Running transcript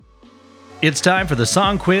It's time for the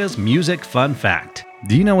Song Quiz Music Fun Fact.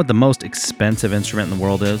 Do you know what the most expensive instrument in the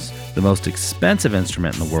world is? The most expensive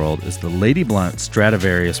instrument in the world is the Lady Blunt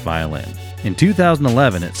Stradivarius violin. In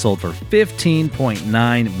 2011, it sold for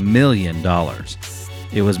 $15.9 million.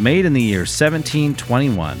 It was made in the year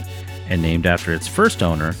 1721 and named after its first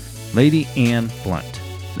owner, Lady Anne Blunt.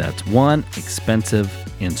 That's one expensive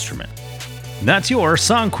instrument. That's your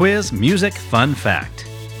Song Quiz Music Fun Fact.